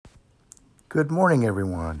Good morning,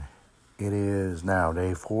 everyone. It is now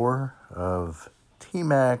day 4 of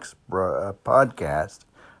TMAC's podcast.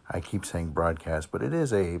 I keep saying broadcast, but it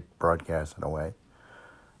is a broadcast in a way.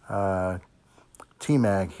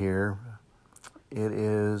 TMAC here. It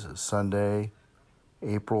is Sunday,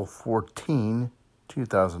 April 14,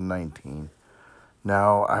 2019.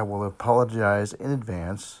 Now, I will apologize in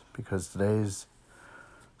advance because today's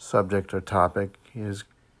subject or topic is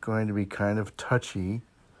going to be kind of touchy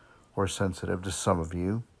or sensitive to some of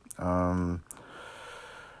you. I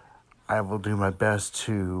will do my best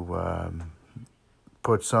to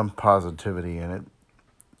put some positivity in it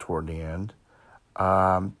toward the end.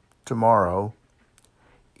 Tomorrow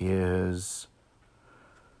is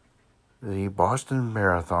the Boston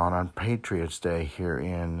Marathon on Patriots Day here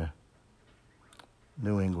in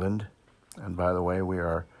New England. And by the way, we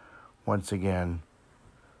are once again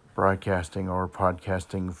broadcasting or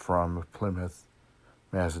podcasting from Plymouth,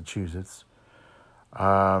 Massachusetts.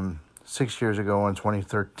 6 years ago in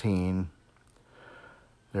 2013,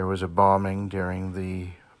 there was a bombing during the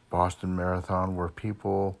Boston Marathon where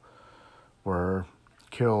people were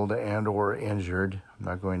killed and or injured. I'm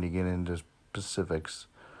not going to get into specifics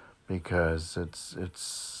because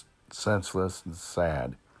it's senseless and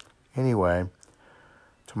sad. Anyway,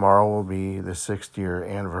 tomorrow will be the 6th year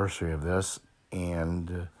anniversary of this,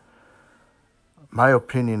 and my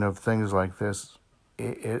opinion of things like this,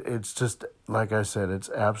 it's just, like I said, it's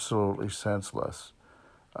absolutely senseless.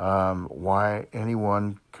 Why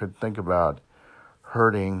anyone could think about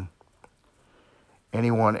hurting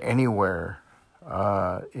anyone anywhere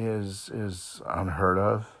is unheard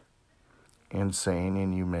of, insane,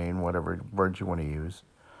 inhumane, whatever word you want to use.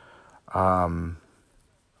 I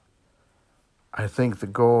think the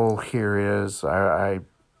goal here is, I'm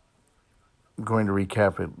going to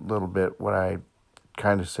recap a little bit what I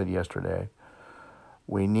kind of said yesterday.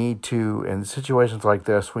 We need to, in situations like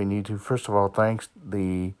this, we need to, first of all, thank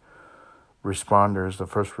the responders, the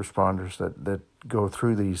first responders that go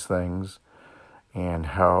through these things and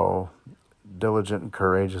how diligent and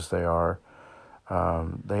courageous they are.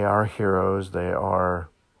 They are heroes. They are,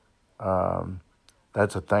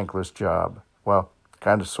 that's a thankless job. Well,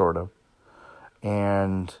 kind of, sort of.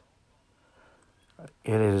 And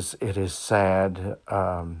it is sad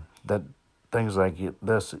that things like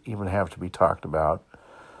this even have to be talked about.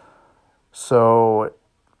 So,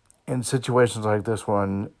 in situations like this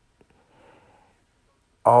one,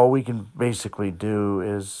 all we can basically do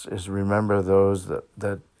is remember those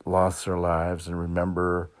that lost their lives and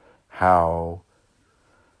remember how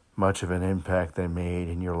much of an impact they made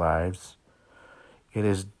in your lives. It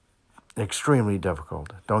is extremely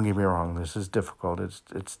difficult. Don't get me wrong, this is difficult.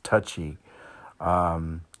 It's touchy.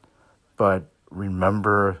 But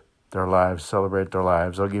remember their lives, celebrate their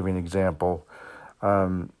lives. I'll give you an example.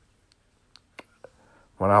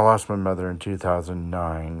 When I lost my mother in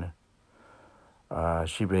 2009,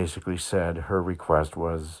 she basically said her request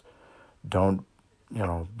was, don't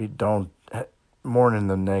mourn in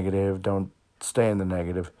the negative, don't stay in the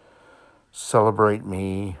negative. Celebrate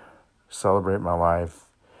me, celebrate my life,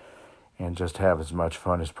 and just have as much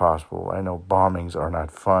fun as possible. I know bombings are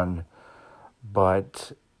not fun,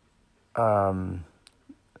 but I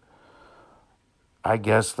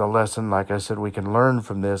guess the lesson, like I said, we can learn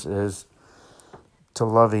from this is to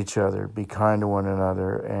love each other, be kind to one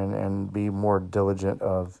another, and be more diligent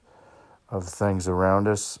of things around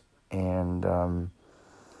us, and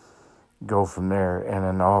go from there. And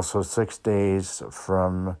then also 4 days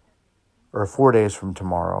from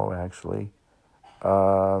tomorrow, actually,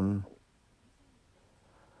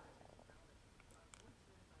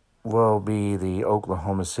 will be the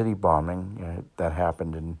Oklahoma City bombing that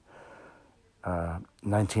happened in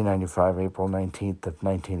 1995, April 19th of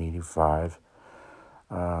 1985.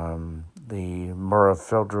 The Murrah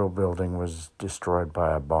Federal Building was destroyed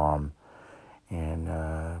by a bomb, and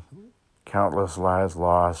countless lives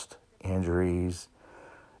lost, injuries,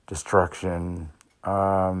 destruction.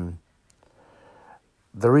 The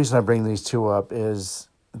reason I bring these two up is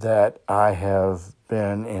that I have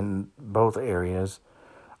been in both areas.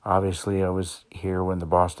 Obviously, I was here when the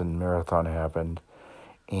Boston Marathon happened,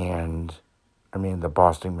 the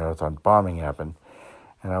Boston Marathon bombing happened,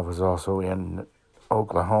 and I was also in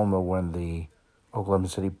Oklahoma when the Oklahoma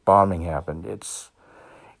City bombing happened. It's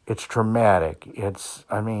traumatic. It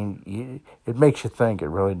makes you think. It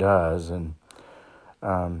really does. And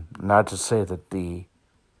not to say that the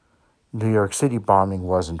New York City bombing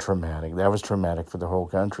wasn't traumatic. That was traumatic for the whole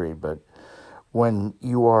country. But when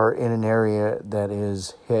you are in an area that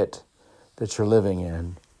is hit, that you're living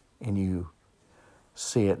in, and you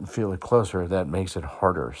see it and feel it closer, that makes it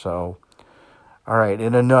harder. So, all right,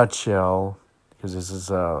 in a nutshell, because this is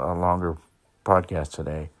a longer podcast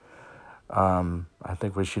today. I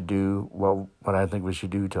think we should do what I think we should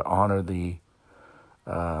do to honor the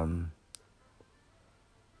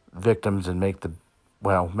victims and make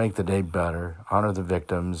the day better. Honor the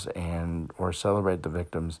victims or celebrate the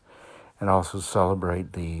victims, and also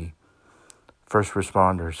celebrate the first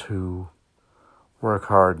responders who work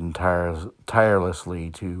hard and tirelessly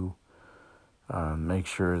to make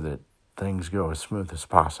sure that things go as smooth as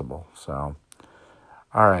possible. So,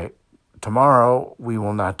 all right. Tomorrow we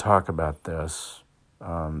will not talk about this.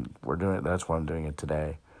 That's why I'm doing it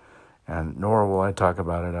today, and nor will I talk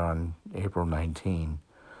about it on April 19.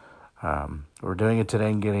 We're doing it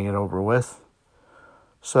today and getting it over with.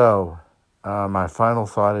 So, my final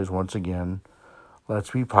thought is, once again,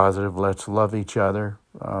 let's be positive. Let's love each other.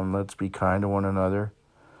 Let's be kind to one another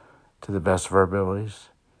to the best of our abilities.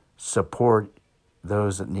 Support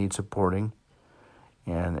those that need supporting,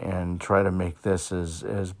 and try to make this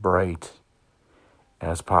as bright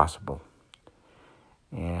as possible.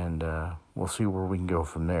 And we'll see where we can go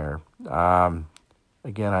from there.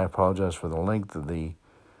 Again, I apologize for the length of the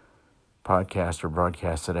podcast or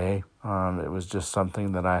broadcast today. It was just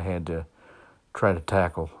something that I had to try to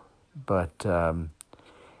tackle. But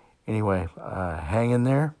anyway, hang in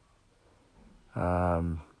there.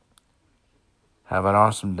 Have an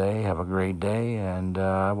awesome day. Have a great day. And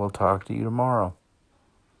I will talk to you tomorrow.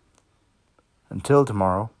 Until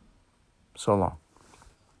tomorrow, so long.